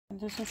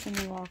This is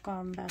Cindy.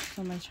 Welcome back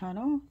to my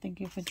channel. Thank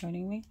you for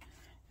joining me.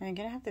 I'm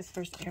gonna have this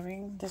first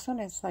earring. This one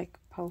is like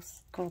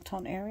post gold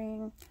tone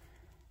earring,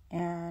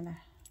 and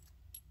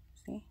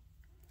see,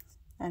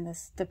 and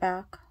this the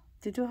back.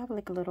 They do have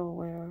like a little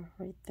wear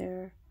right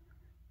there,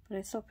 but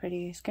it's so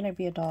pretty. It's gonna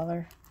be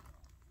 $1.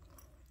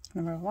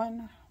 Number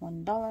one,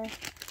 $1,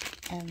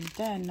 and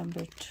then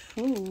number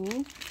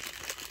two.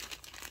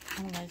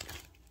 I'm like.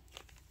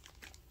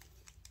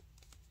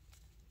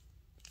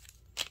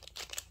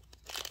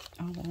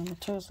 Oh, the number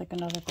two is like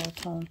another gold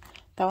tone.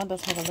 That one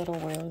does have a little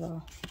wear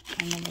though.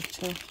 And number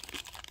two,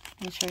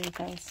 let me show you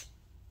guys.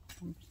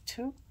 Number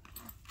two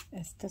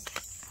is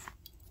this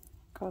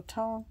gold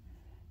tone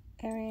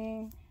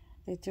earring.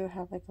 They do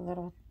have like a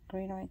little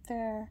green right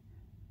there,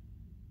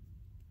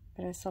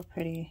 but it's so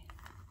pretty.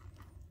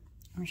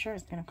 I'm sure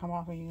it's gonna come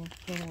off when you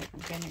clean it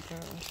with vinegar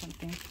or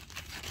something.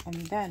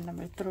 And then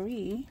number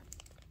three,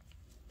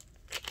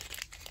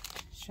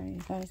 show you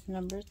guys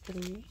number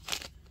three.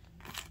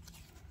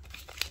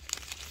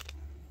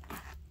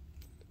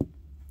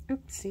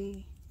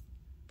 Oopsie.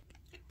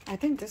 I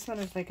think this one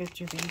is like a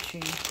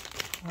Givenchy.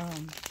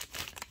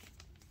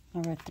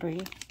 Number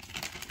three.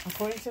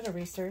 According to the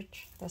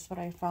research, that's what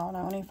I found. I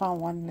only found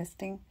one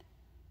listing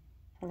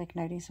for like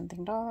 $90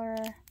 something.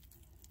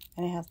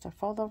 And it has the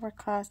fold over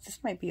clasp. This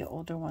might be an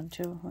older one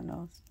too, who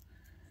knows.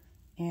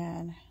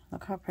 And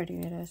look how pretty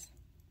it is.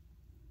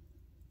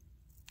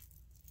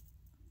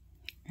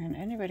 And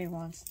anybody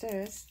wants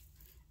this,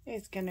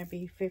 it's gonna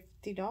be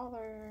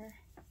 $50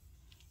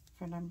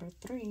 for number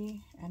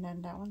three. And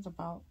then that one's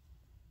about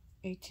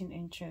 18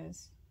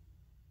 inches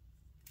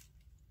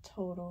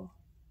total.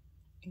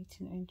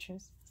 18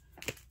 inches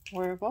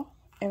wearable.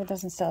 If it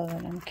doesn't sell,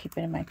 then I'm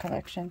keeping it in my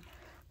collection.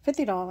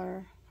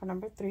 $50 for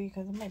number three,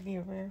 because it might be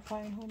a rare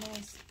find, who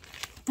knows.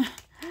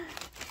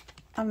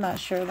 I'm not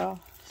sure though.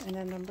 And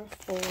then number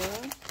four,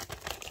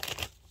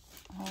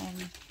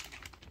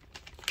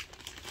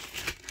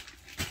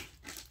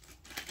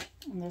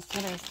 and this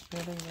one is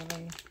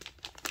really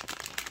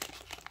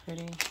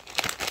pretty.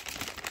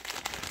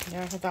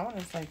 Yeah, because that one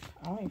is like,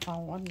 I only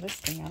found one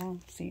listing. I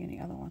don't see any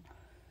other one.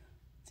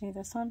 See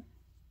this one?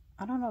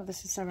 I don't know if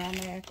this is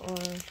ceramic or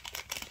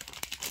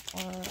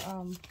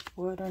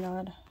wood or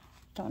not.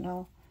 Don't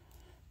know.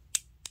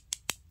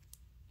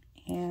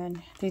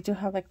 And they do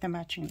have like the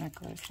matching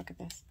necklace. Look at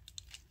this.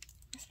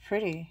 It's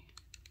pretty.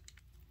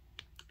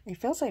 It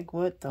feels like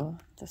wood though,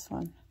 this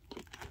one.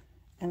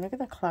 And look at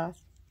the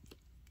clasp.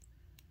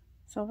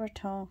 Silver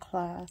tone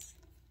clasp.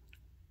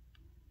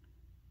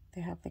 They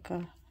have like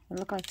a, it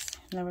looks like it's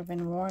never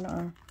been worn,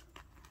 or,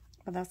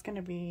 but that's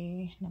gonna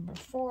be number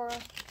four.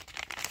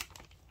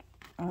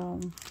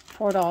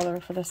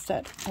 $4 for the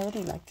set. I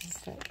really like this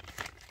set.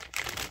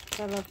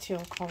 I love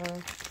teal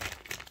color.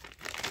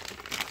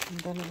 And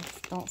then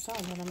it don't sell,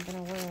 but I'm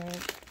gonna wear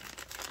it.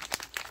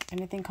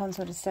 Anything comes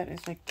with a set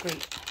is like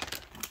great.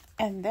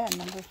 And then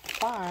number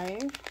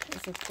five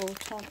is a gold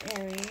tone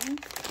earring.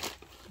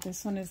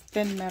 This one is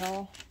thin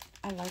metal.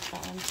 I like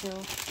that one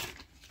too.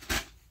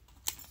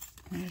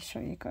 Let me show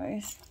you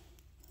guys.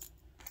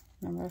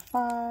 Number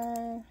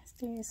five.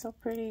 See, it's so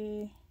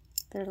pretty.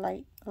 They're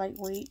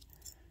lightweight,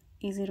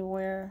 easy to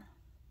wear.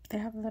 They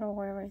have a little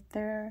wear right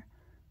there.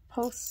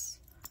 Posts.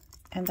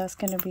 And that's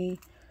going to be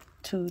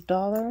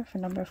 $2 for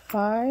number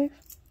five.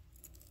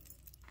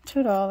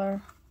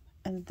 $2.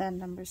 And then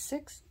number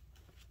six.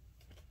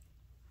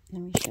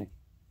 Let me show.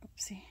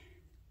 Oopsie.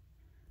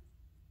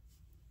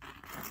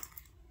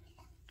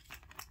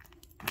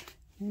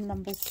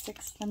 Number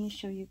six, let me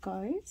show you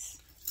guys.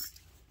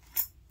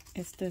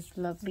 It's this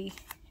lovely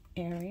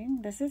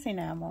earring. This is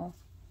enamel.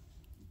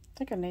 It's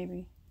like a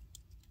navy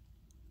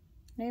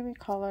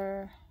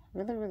color.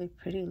 Really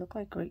pretty. Look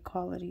like great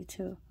quality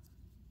too.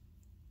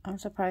 I'm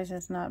surprised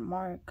it's not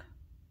marked.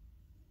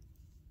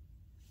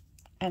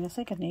 And it's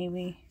like a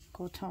navy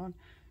gold tone.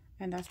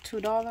 And that's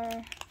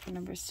 $2 for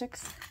number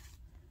six.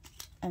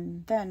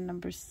 And then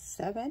number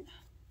seven.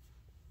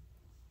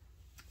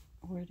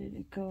 Where did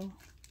it go?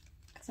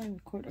 Because I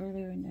recorded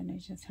earlier and then I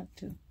just have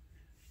to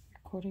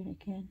record it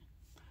again.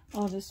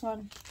 Oh, this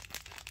one.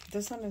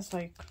 This one is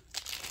like,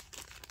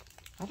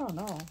 I don't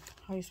know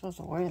how you're supposed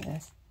to wear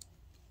this.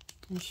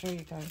 Let me show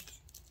you guys.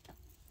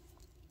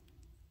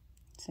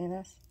 See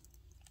this?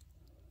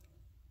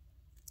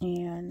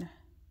 And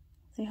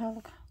see how,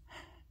 look,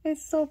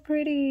 it's so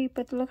pretty,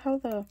 but look how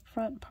the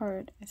front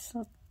part is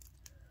so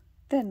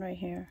thin right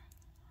here.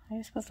 How are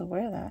you supposed to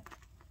wear that?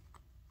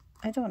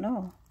 I don't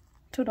know.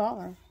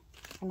 $2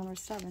 for number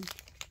seven.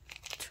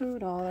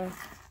 $2.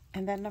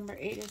 And then number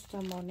eight is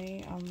the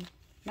Monet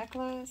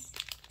necklace.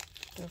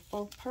 The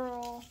faux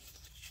pearl.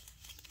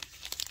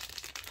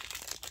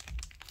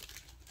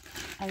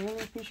 I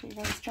really appreciate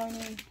you guys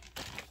joining.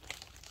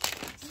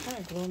 It's kind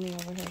of gloomy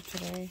over here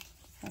today.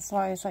 That's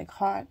why it's like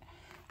hot.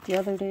 The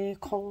other day,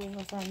 cold,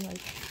 so I'm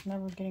like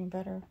never getting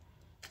better.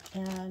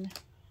 And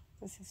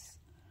this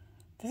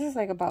is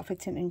like about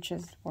 15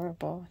 inches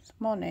wearable. It's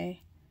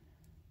Monet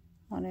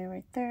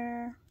right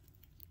there.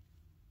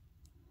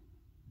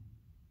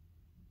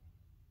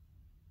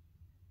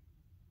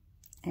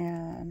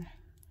 And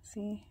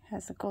see,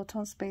 has a gold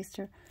tone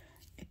spacer.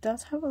 It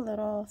does have a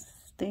little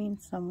stain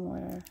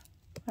somewhere.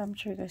 I'm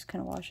sure you guys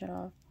can wash it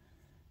off.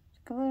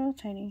 It's a little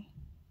tiny.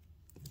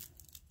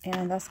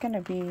 And that's going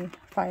to be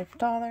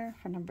 $5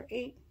 for number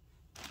 8.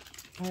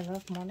 I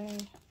love Monet.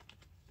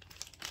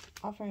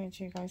 Offering it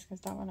to you guys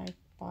because that one I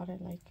bought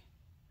it like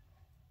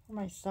for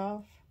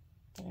myself.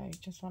 But I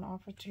just want to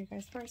offer it to you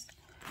guys first.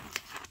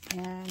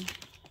 And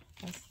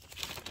that's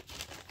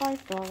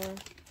 $5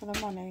 for the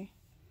Monet.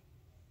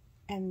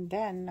 And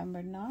then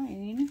number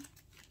 9.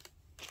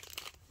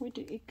 Where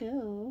did it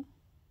go?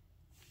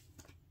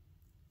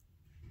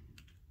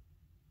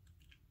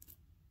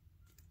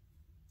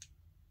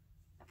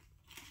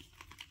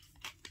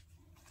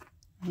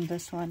 And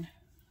this one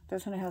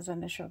has an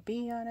initial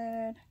B on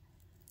it.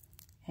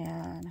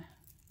 And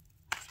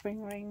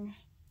spring ring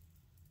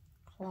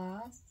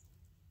class.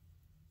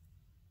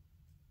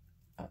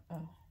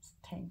 It's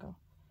Tango.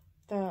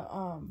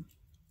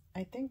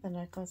 I think the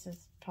necklace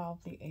is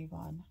probably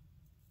Avon.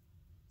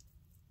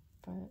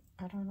 But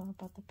I don't know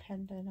about the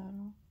pendant. I don't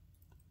know.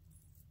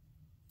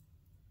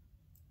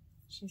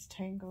 She's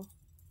Tango.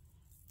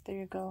 There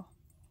you go.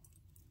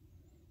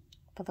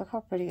 But look how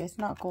pretty. It's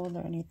not gold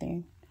or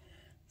anything.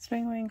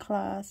 Spring ring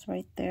class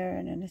right there.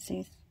 And then it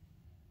says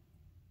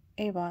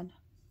Avon.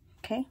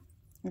 Okay.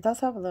 It does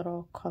have a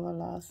little color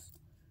loss.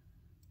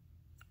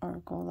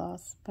 Or gold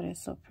loss. But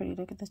it's so pretty.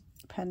 Look at the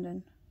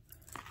pendant.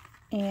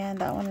 And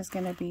that one is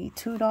going to be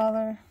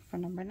 $2 for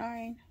number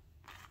 9.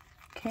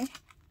 Okay.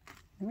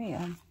 Let me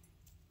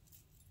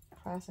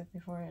class it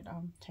before it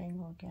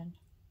tangle again.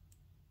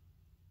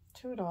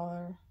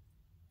 $2.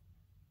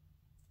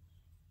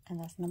 And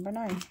that's number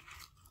 9.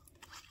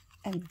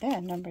 And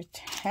then number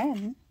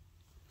 10.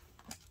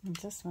 And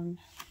this one.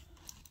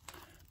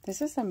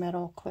 This is a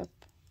metal clip.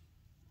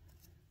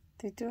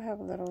 They do have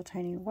a little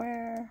tiny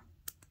wear.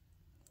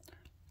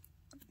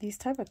 These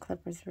type of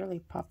clip is really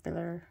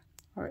popular.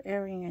 Or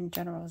earring in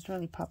general is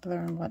really popular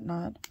and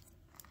whatnot.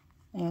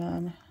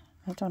 And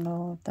I don't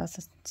know if that's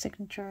a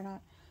signature or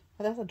not.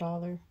 But that's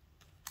 $1.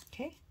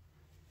 Okay.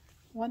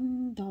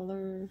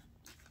 $1.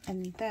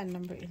 And then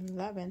number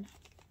 11.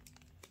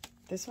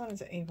 This one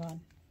is an Avon.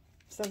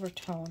 Silver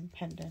tone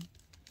pendant.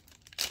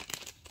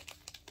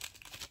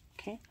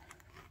 Okay.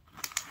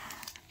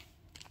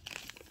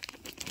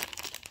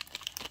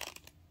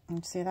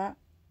 And see that?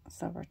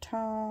 Silver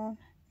tone.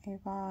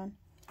 Avon.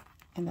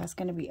 And that's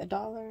going to be $1.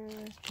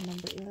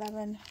 Number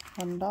 11,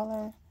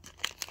 $1.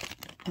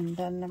 And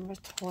then number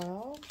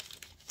 12.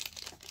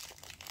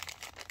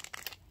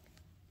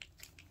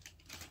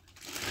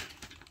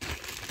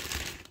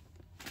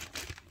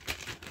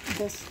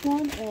 This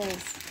one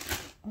is,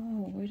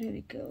 oh, where did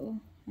it go?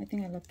 I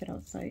think I left it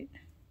outside.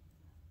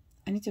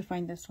 I need to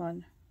find this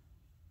one.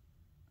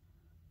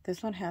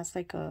 This one has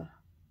like a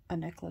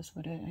necklace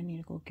with it. I need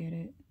to go get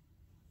it.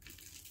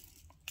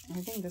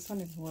 I think this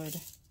one is wood.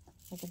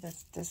 Look at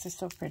this. This is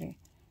so pretty.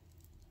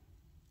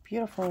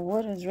 Beautiful.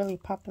 Wood is really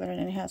popular.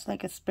 And it has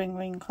like a spring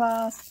ring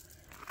clasp.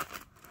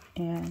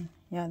 And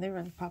yeah, they're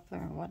really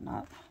popular and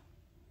whatnot.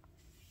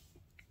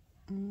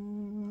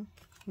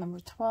 Number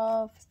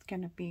 12 is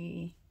going to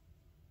be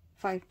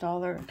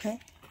 $5. Okay.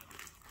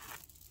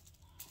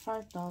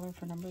 $5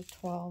 for number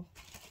 12.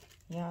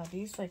 Yeah,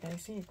 these, like I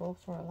see, go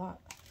for a lot.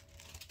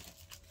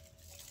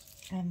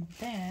 And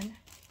then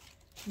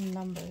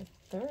number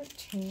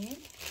 13.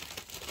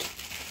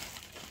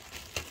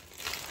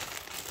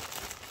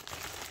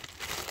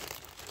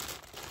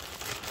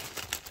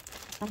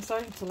 I'm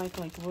starting to like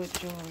wood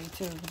jewelry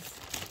too.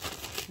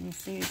 You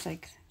see, it's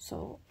like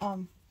so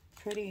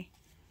pretty.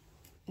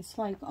 It's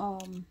like how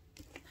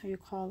you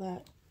call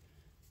that?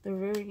 They're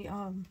very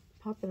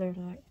popular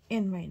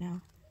in right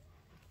now.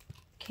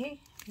 Okay,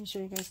 let me show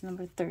you guys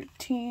number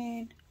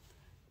 13.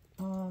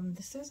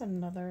 This is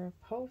another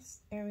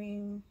post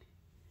earring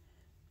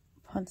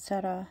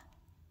poinsettia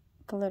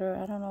glitter.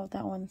 I don't know if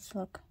that one's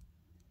look.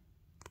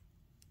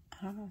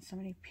 I don't know if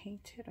somebody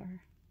painted or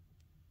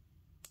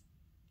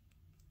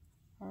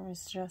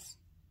it's just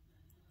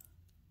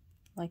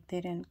like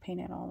they didn't paint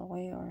it all the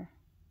way, or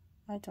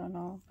I don't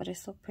know, but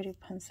it's so pretty.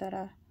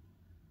 Poinsettia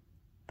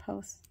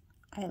post.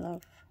 I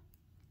love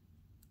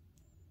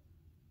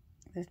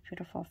this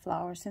beautiful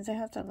flower. Since it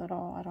has a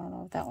little, I don't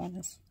know if that one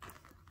is,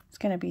 it's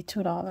gonna be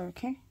 $2.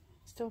 Okay,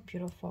 still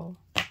beautiful.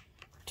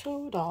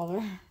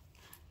 $2.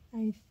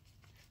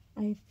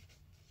 I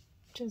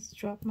just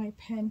dropped my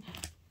pen.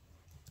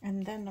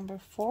 And then number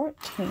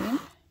 14.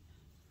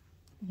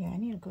 Yeah, I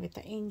need to go get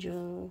the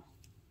angel.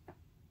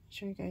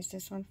 Show you guys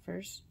this one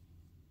first.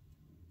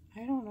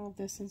 I don't know if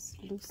this is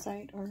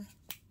lucite or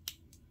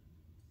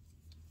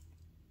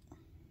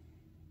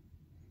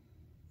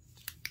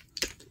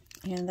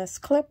and this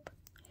clip,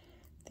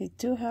 they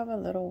do have a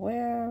little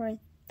wear right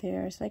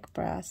there. It's like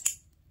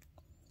brass.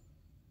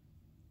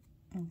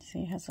 And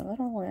see, it has a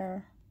little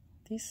wear.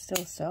 These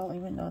still sell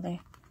even though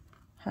they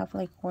have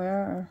like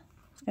wear.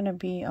 It's gonna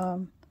be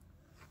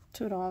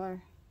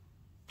 $2.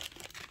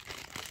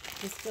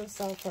 They still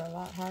sell for a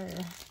lot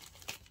higher.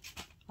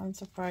 I'm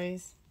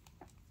surprised.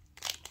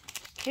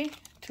 Okay,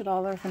 $2.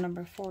 $2 for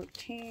number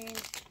 14.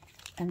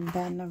 And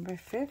then number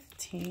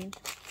 15.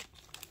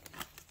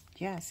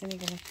 Yeah, so you're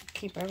gonna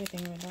keep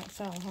everything we don't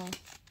sell, huh?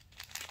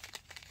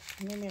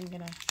 Maybe I'm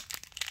gonna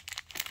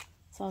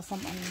sell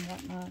some and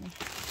whatnot.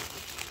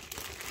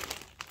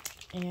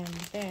 And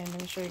then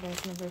let me show you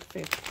guys number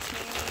 15.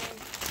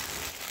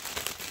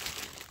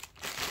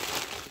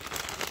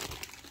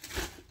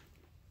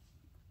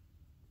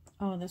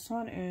 Oh, this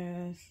one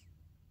is,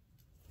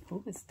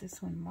 who is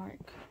this one,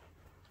 Mark?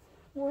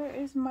 Where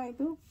is my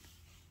loop?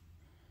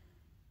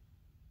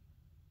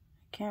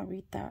 I can't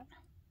read that.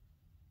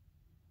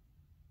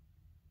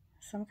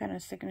 Some kind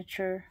of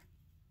signature.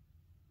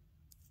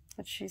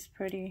 But she's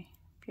pretty.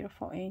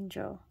 Beautiful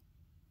angel.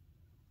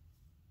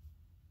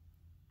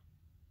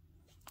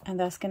 And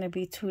that's going to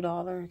be $2,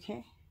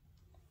 okay?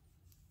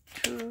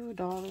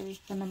 $2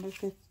 for number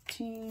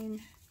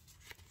 15.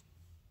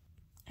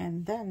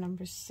 And then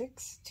number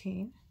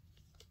 16.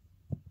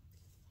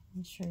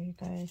 I'll show you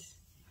guys.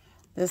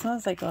 This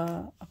one's like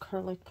a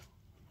acrylic.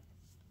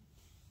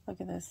 Look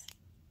at this.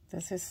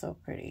 This is so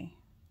pretty.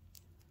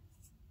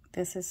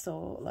 This is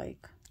so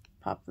like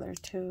popular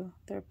too.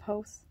 Their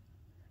posts.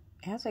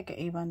 It has like an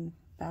Avon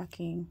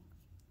backing,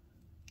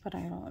 but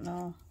I don't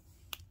know.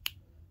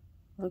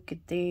 Look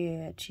at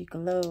that, she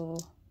glow.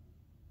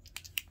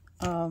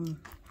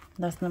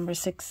 That's number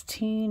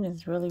 16.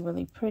 Is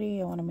really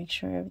pretty. I want to make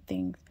sure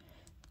everything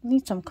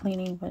needs some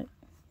cleaning, but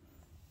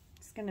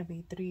it's gonna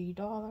be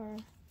 $3.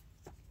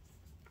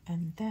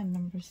 And then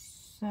number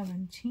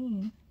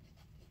 17.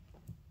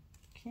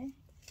 Okay.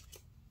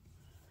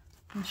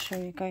 I'll show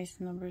you guys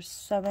number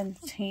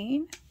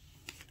 17.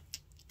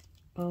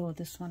 Oh,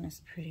 this one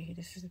is pretty.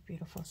 This is a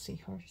beautiful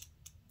seahorse.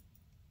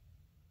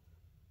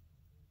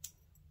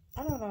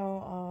 I don't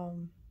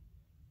know,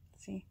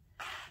 see,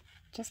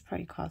 just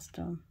pretty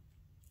costume.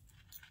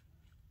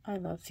 I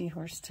love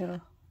seahorse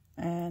too.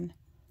 And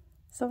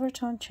silver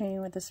tone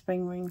chain with the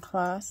spring ring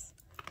clasp,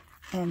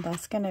 and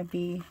that's gonna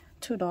be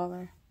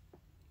 $2.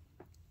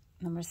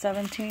 Number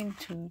 17,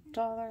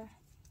 $2.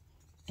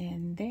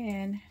 And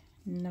then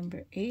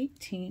number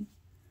 18,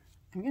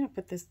 I'm gonna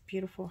put this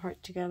beautiful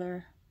heart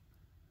together.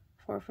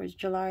 4th of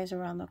July is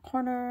around the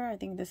corner. I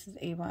think this is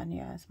Avon.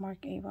 Yeah, it's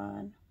Mark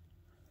Avon.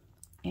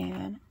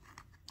 And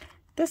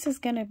this is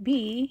gonna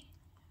be,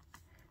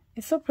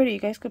 it's so pretty. You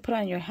guys could put it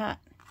on your hat.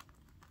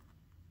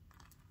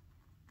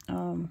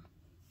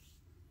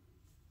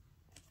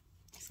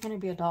 It's gonna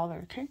be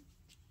 $1, okay?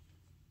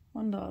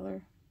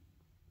 $1.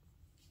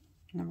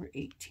 Number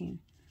 18.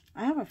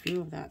 I have a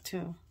few of that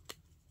too.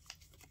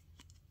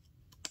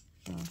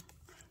 So,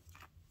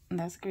 and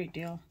that's a great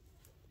deal.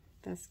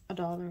 That's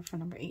 $1 for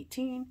number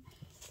 18.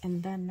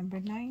 And then number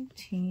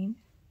 19,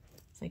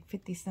 it's like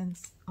 50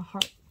 cents a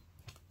heart.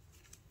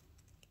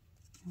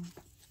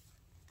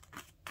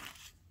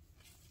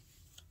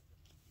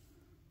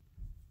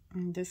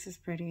 And this is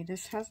pretty.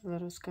 This has a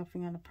little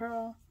scuffing on the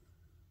pearl.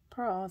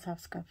 Pearl always have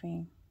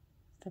scuffing.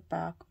 The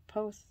back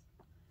post.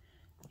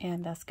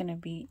 And that's going to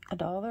be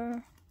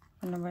 $1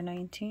 for number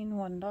 19,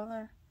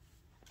 $1.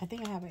 I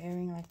think I have an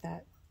earring like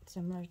that,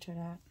 similar to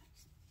that.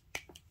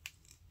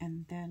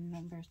 And then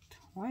number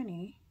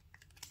 20.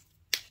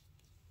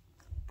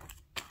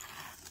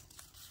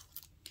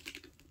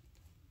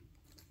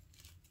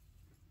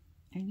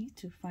 I need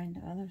to find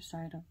the other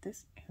side of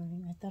this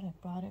earring. I thought I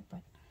brought it,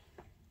 but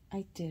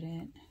I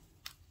didn't.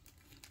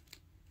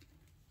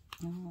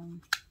 I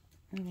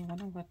really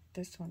wonder what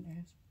this one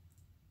is.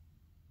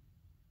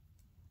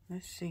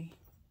 Let's see.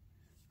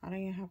 I don't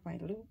even have my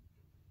loop.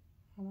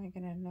 How am I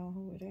gonna know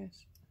who it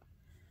is?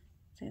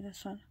 See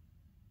this one?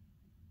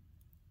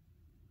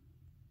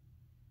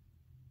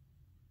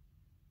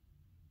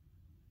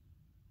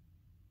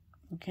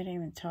 You can't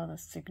even tell the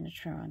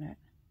signature on it.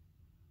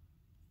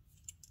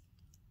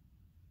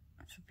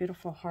 It's a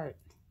beautiful heart.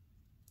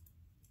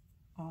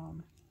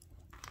 And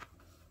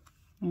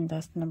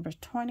that's number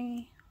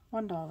 20,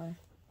 $1.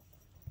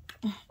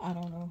 I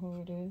don't know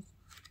who it is.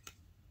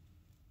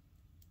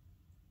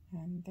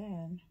 And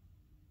then,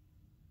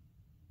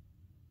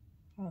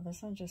 oh,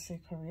 this one just says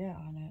Korea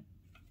on it.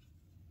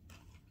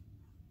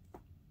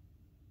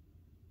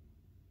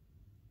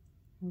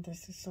 And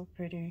this is so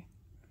pretty.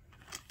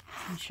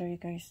 I'll show you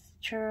guys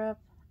Cherub.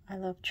 I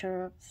love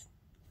cherubs.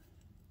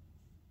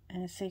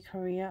 And it says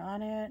Korea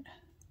on it.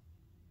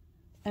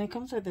 And it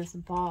comes with this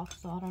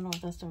box, so I don't know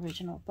if that's the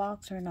original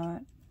box or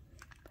not.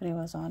 But it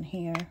was on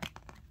here.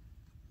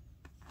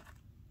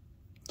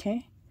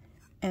 Okay.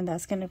 And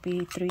that's going to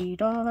be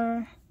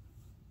 $3.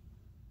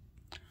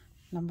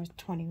 Number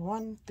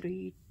 21,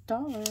 $3.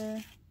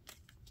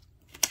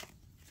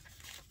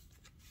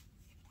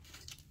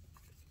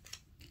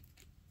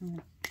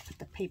 Put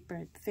the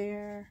paper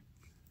there.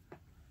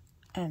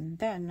 And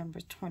then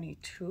number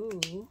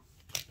 22.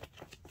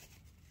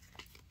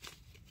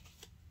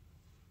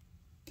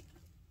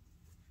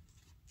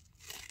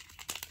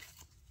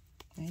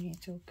 I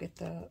need to get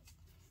the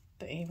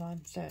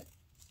Avon set,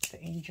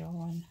 the angel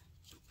one.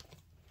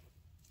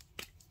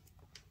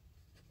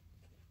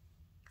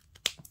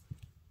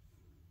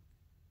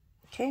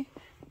 Okay,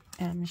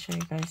 And let me show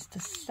you guys the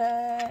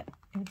set.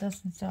 If it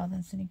doesn't sell,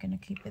 then Cindy's gonna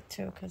keep it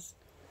too, because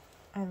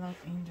I love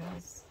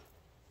angels.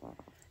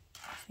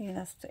 See,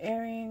 that's the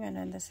earring, and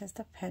then this is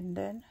the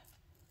pendant.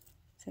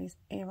 It says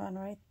Avon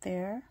right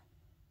there.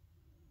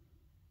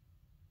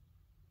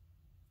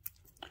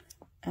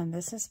 And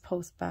this is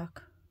post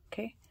back,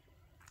 okay?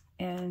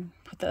 And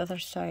put the other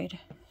side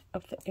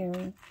of the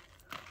earring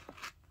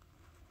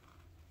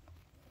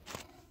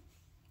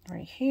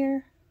right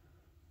here.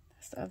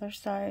 That's the other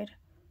side.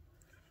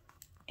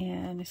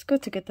 And it's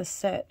good to get the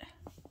set.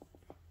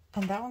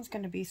 And that one's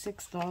going to be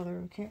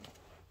 $6, okay?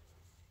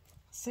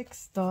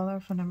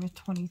 $6 for number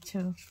 22.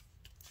 I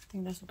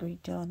think that's a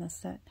great deal on the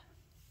set.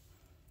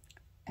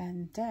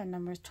 And then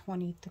number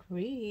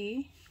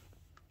 23.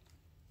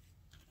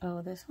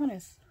 Oh, this one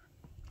is...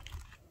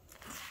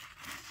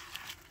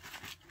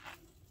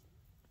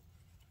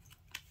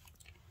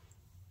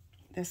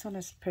 This one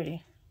is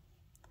pretty.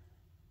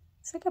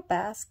 It's like a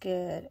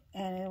basket,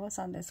 and it was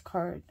on this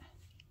card.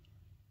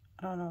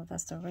 I don't know if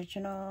that's the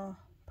original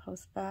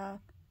post back.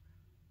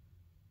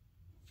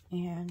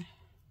 And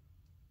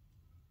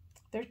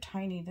they're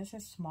tiny. This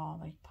is small,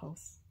 like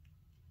posts.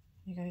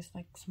 You guys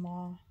like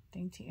small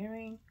dainty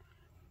earring?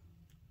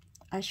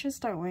 I should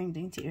start wearing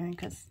dainty earring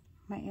because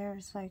my ear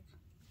is like,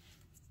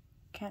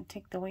 can't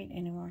take the weight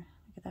anymore.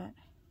 Look at that.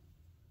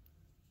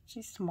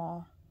 She's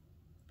small,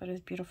 but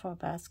it's beautiful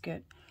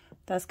basket.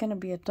 That's gonna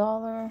be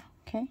 $1,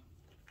 okay?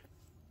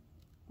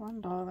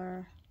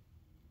 $1.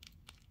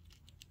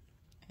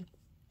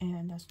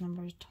 And that's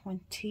number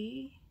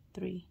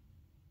 23.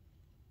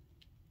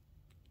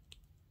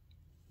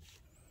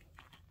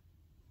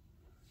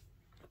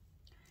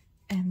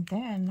 And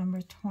then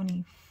number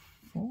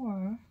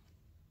 24.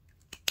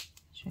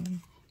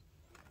 That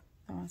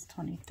one's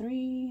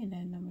 23, and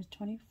then number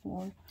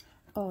 24.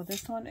 Oh,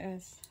 this one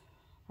is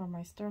from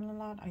my Sterling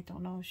lot. I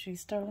don't know if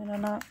she's Sterling or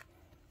not.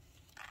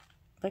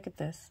 Look at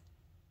this.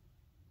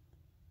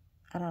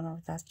 I don't know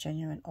if that's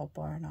genuine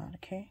opal or not,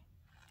 okay?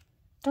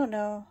 Don't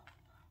know.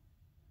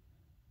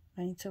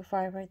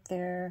 925 right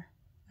there.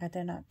 I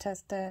did not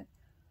test it.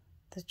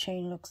 The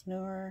chain looks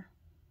newer.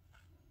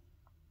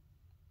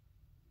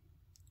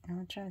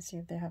 I'm trying to see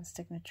if they have a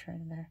signature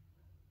in there.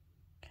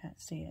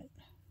 Can't see it.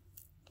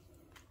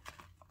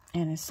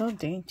 And it's so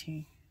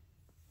dainty.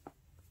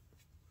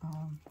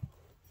 I'm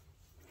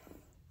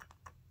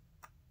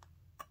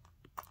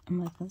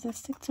like, does it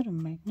stick to the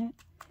magnet?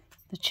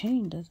 The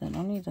chain doesn't.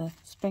 Only the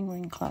spring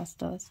ring clasp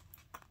does.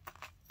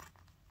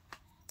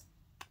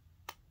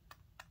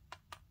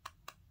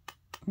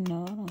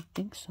 No, I don't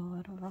think so.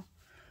 I don't know.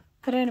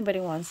 But anybody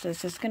wants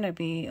this, it's gonna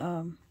be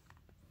 $5,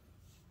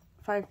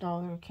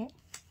 okay?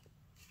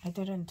 I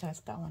didn't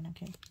test that one,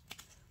 okay?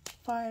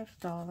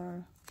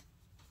 $5.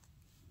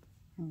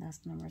 And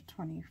that's number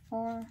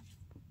 24.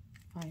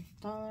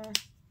 $5.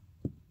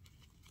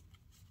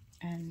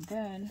 And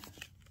then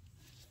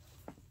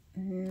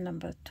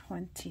number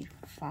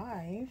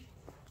 25.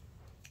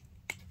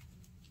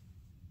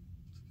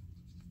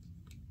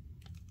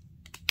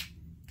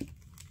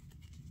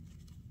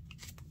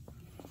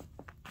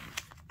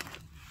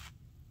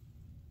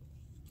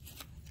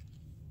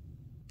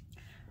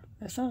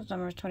 This one's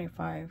number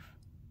 25.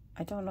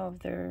 I don't know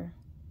if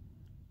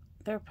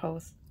they're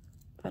post,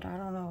 but I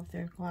don't know if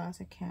they're glass.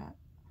 I can't.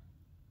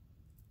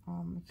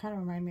 It kind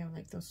of remind me of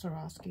like the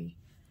Swarovski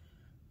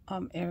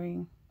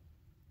earring.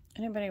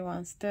 Anybody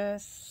wants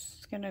this?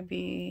 It's gonna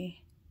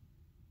be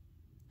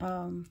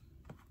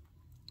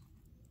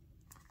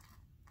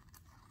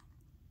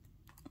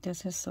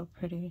this is so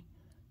pretty.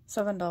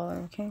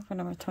 $7, okay, for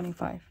number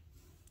 25.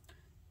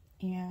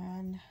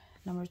 And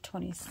number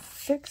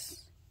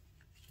 26.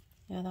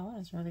 Yeah, that one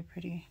is really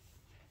pretty.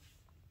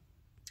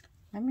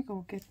 Let me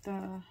go get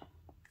the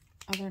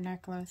other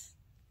necklace.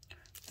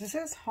 This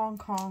is Hong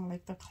Kong,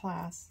 like the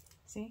clasp.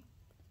 See?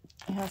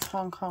 It has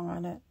Hong Kong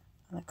on it.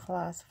 And the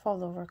clasp,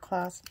 fold over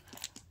clasp.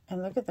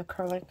 And look at the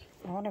acrylic.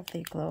 I wonder if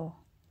they glow.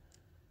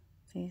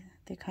 See?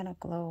 They kind of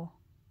glow.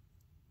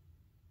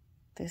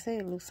 They say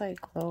it looks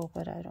like glow,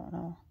 but I don't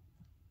know.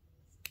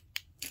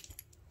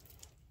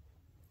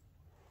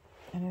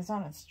 And it's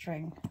on a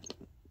string.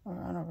 Or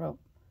on a rope.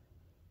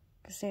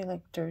 You can see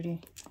like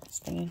dirty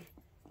stain.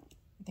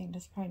 I think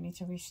this probably needs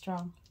to be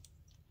strung.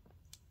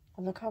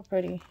 But look how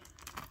pretty.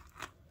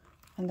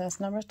 And that's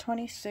number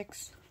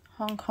 26,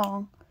 Hong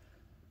Kong.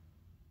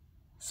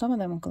 Some of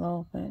them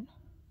glow, but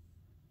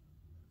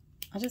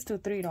I'll just do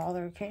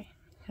 $3, okay?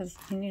 Because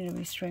you need to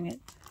restring it.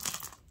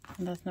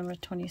 And that's number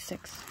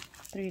 26,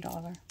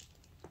 $3.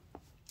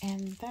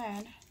 And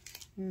then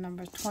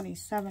number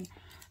 27.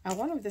 I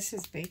wonder if this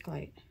is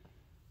Bakelite.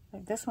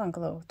 Like this one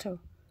glow too.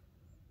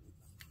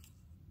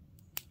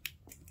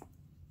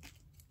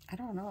 I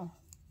don't know.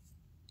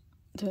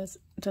 Do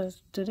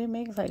they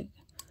make like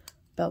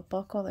belt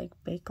buckle like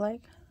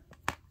Bakelite?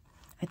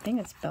 I think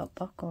it's belt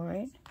buckle,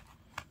 right?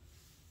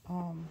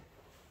 I'll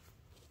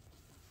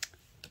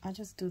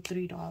just do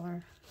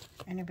 $3.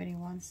 Anybody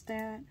wants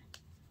that?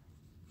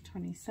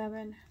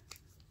 27.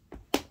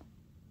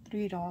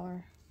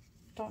 $3.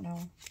 Don't know.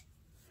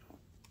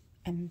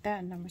 And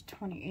then number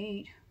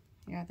 28.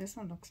 Yeah, this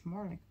one looks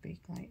more like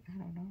Bakelite. I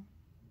don't know.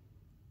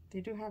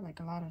 They do have like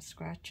a lot of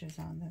scratches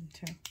on them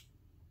too.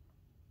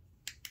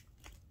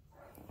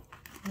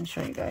 Let me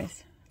show you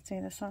guys. See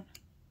this one?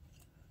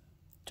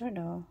 Don't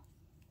know.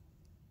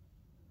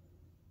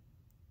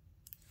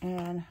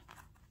 And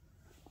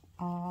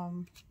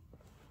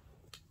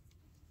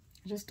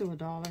just do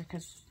 $1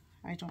 because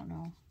I don't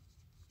know.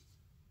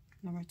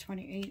 Number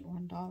 28,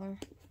 $1.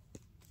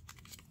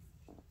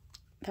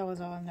 That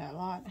was all in that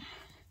lot.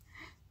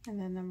 And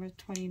then number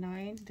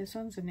 29, this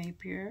one's a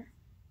Napier.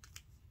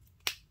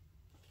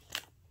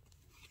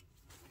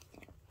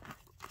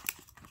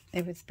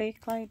 If it's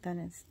Bakelite, then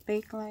it's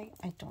Bakelite.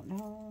 I don't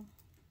know.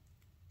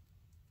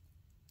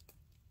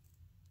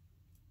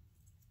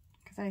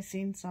 Because I've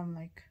seen some,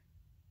 like,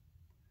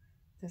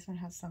 this one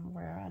has some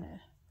wear on it.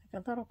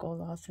 Like a little gold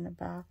loss in the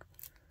back.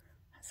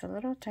 Has a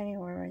little tiny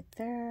wear right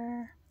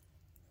there.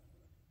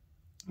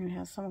 And it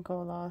has some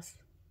gold loss.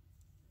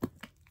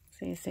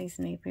 See, it says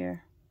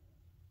Napier.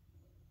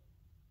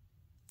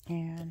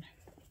 And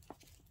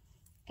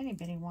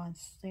anybody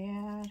wants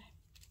that.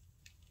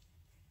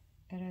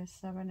 It is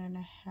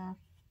 7.5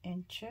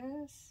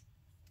 inches.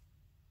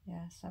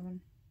 Yeah, I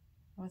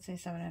would say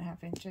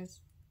 7.5 inches.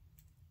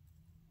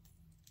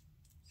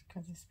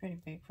 Because it's pretty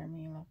big for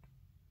me, look.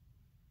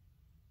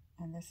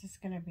 And this is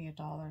going to be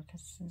 $1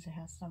 because since it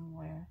has some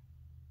wear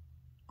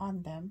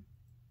on them.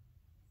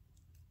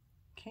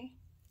 Okay.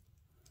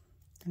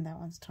 And that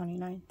one's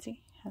 29.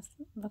 See,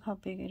 look how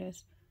big it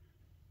is.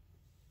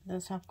 It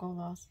does have gold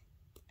loss.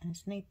 And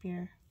it's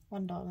Napier,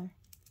 $1.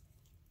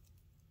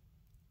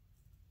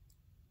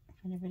 If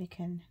anybody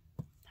can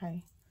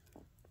probably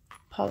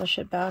polish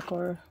it back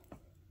or...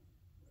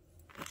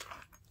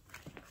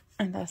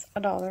 And that's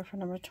 $1 for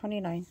number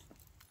 29.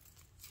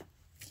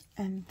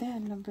 And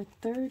then number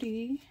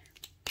 30.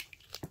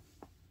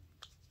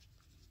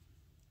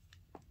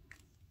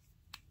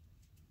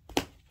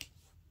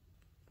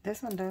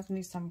 This one does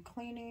need some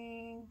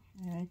cleaning.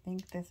 And I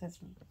think this is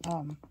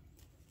probably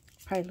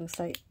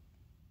lucite.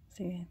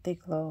 See, they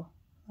glow.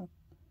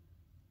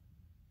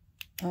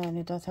 And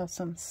it does have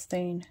some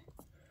stain.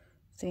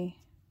 See?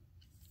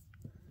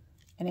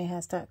 And it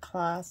has that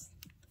class.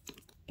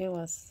 It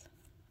was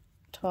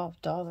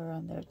 $12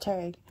 on their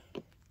tag.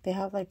 They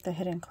have like the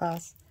hidden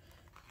class.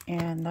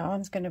 And that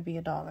one's going to be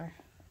 $1.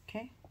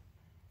 Okay?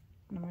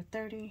 Number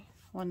 30,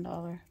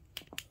 $1.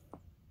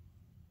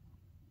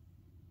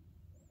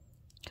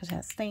 Because it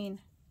has stain.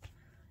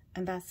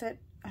 And that's it.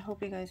 I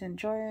hope you guys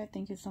enjoy it.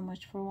 Thank you so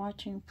much for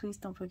watching. Please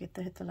don't forget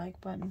to hit the like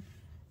button,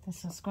 the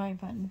subscribe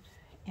button.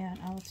 And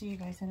I will see you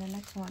guys in the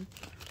next one.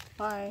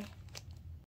 Bye.